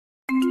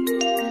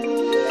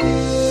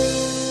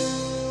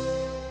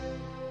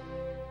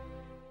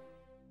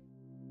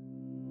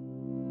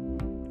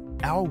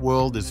Our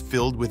world is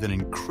filled with an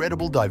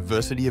incredible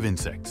diversity of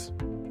insects.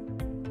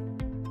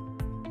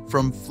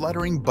 From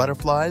fluttering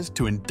butterflies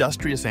to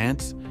industrious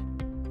ants,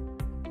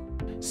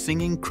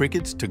 singing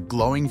crickets to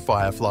glowing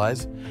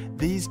fireflies,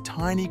 these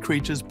tiny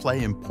creatures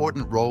play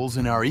important roles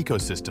in our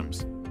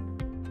ecosystems.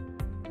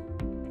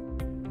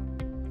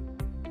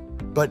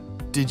 But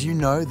did you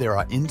know there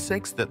are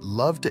insects that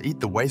love to eat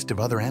the waste of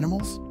other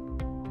animals?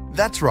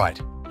 That's right,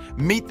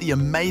 meet the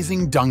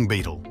amazing dung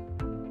beetle,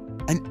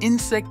 an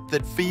insect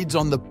that feeds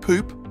on the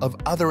poop of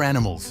other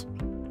animals.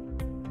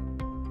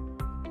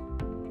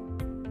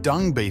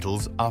 Dung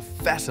beetles are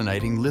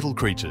fascinating little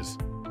creatures.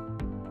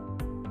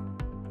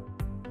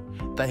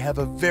 They have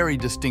a very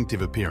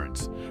distinctive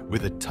appearance,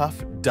 with a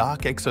tough,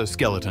 dark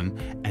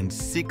exoskeleton and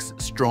 6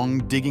 strong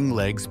digging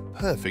legs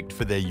perfect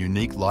for their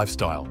unique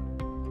lifestyle.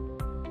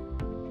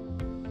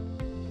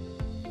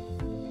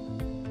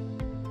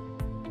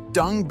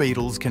 Dung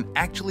beetles can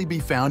actually be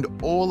found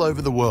all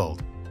over the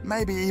world,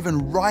 maybe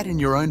even right in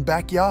your own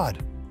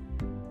backyard.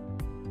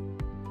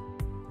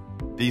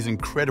 These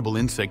incredible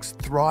insects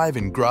thrive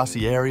in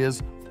grassy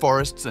areas,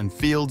 forests and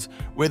fields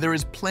where there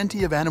is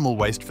plenty of animal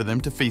waste for them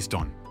to feast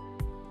on.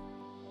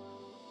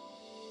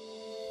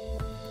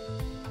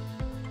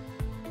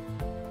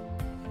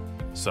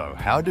 So,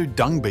 how do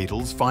dung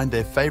beetles find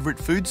their favourite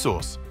food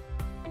source?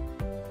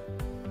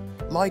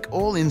 Like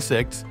all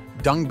insects,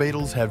 dung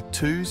beetles have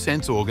 2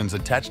 sense organs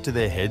attached to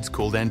their heads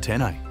called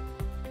antennae.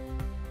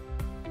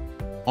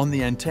 On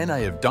the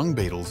antennae of dung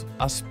beetles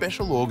are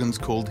special organs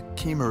called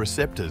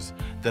chemoreceptors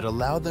that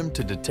allow them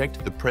to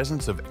detect the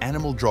presence of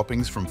animal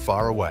droppings from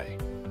far away.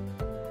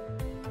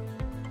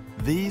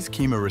 These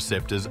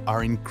chemoreceptors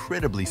are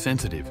incredibly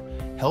sensitive,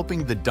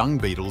 helping the dung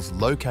beetles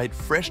locate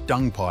fresh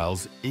dung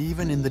piles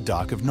even in the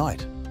dark of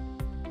night.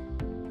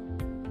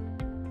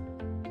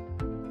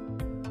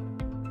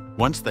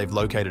 Once they've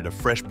located a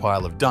fresh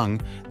pile of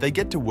dung, they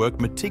get to work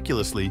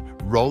meticulously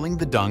rolling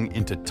the dung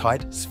into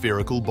tight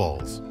spherical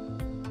balls.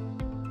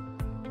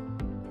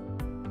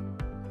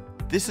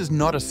 This is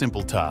not a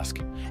simple task.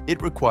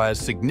 It requires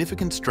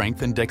significant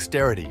strength and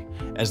dexterity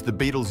as the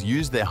beetles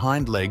use their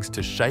hind legs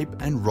to shape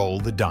and roll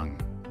the dung.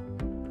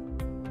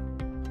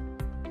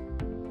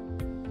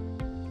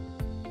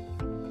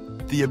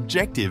 The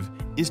objective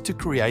is to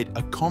create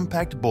a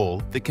compact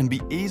ball that can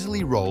be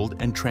easily rolled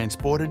and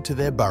transported to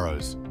their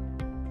burrows.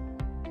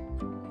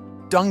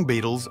 Dung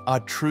beetles are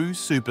true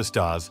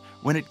superstars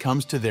when it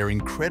comes to their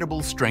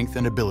incredible strength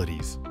and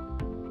abilities.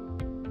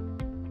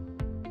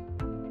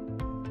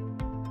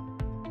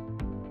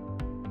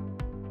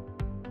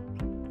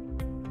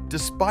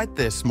 Despite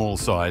their small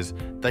size,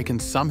 they can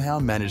somehow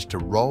manage to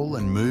roll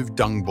and move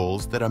dung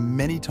balls that are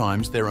many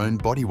times their own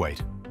body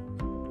weight.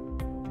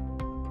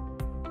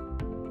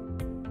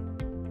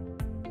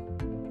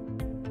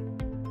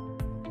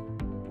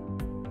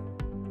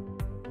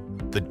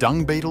 The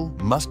dung beetle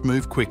must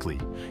move quickly,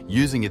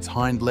 using its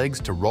hind legs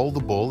to roll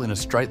the ball in a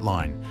straight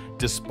line,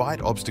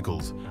 despite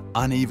obstacles,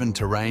 uneven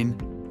terrain,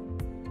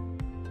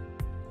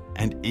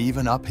 and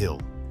even uphill.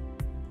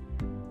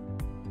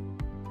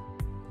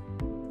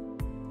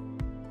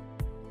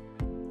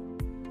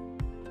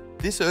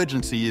 This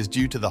urgency is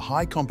due to the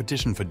high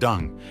competition for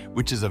dung,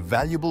 which is a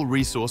valuable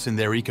resource in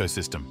their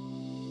ecosystem.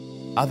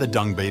 Other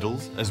dung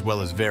beetles, as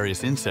well as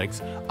various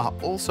insects, are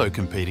also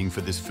competing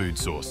for this food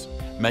source,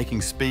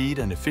 making speed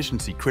and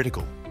efficiency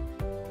critical.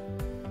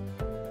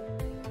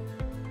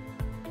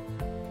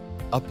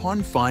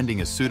 Upon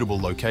finding a suitable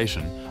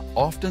location,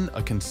 often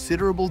a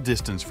considerable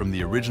distance from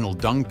the original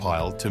dung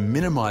pile to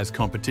minimize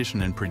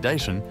competition and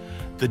predation,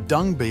 the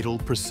dung beetle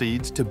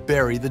proceeds to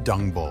bury the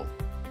dung ball.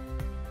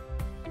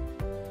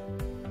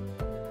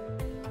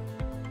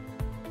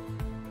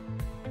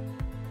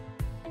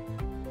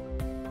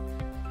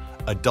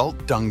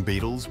 Adult dung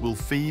beetles will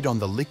feed on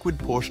the liquid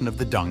portion of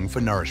the dung for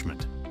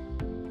nourishment.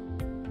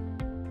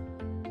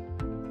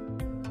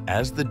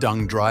 As the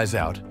dung dries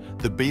out,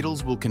 the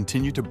beetles will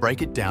continue to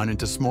break it down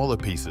into smaller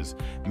pieces,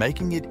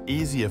 making it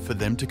easier for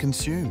them to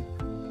consume.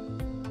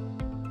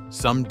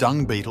 Some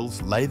dung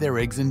beetles lay their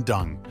eggs in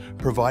dung,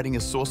 providing a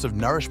source of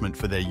nourishment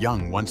for their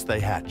young once they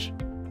hatch.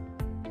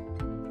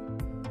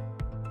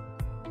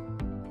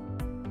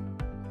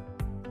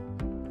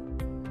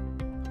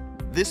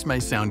 This may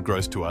sound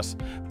gross to us,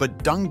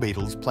 but dung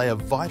beetles play a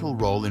vital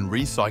role in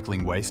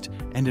recycling waste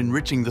and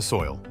enriching the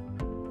soil.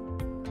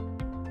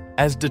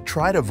 As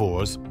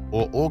detritivores,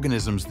 or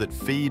organisms that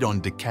feed on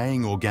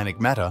decaying organic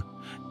matter,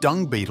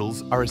 dung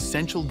beetles are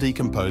essential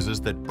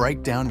decomposers that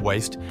break down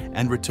waste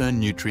and return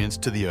nutrients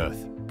to the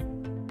earth.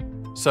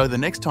 So the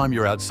next time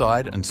you're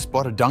outside and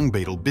spot a dung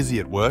beetle busy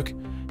at work,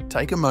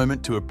 take a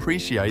moment to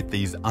appreciate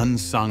these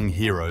unsung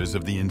heroes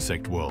of the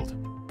insect world.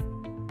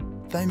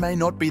 They may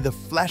not be the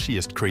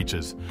flashiest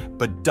creatures,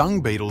 but dung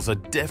beetles are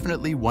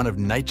definitely one of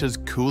nature's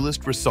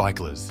coolest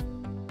recyclers.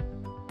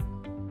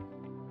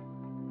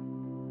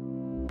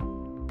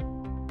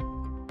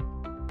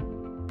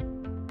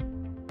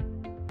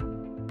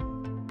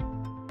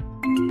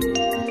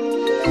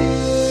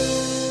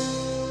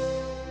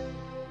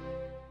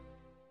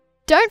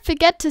 Don't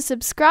forget to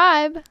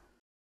subscribe!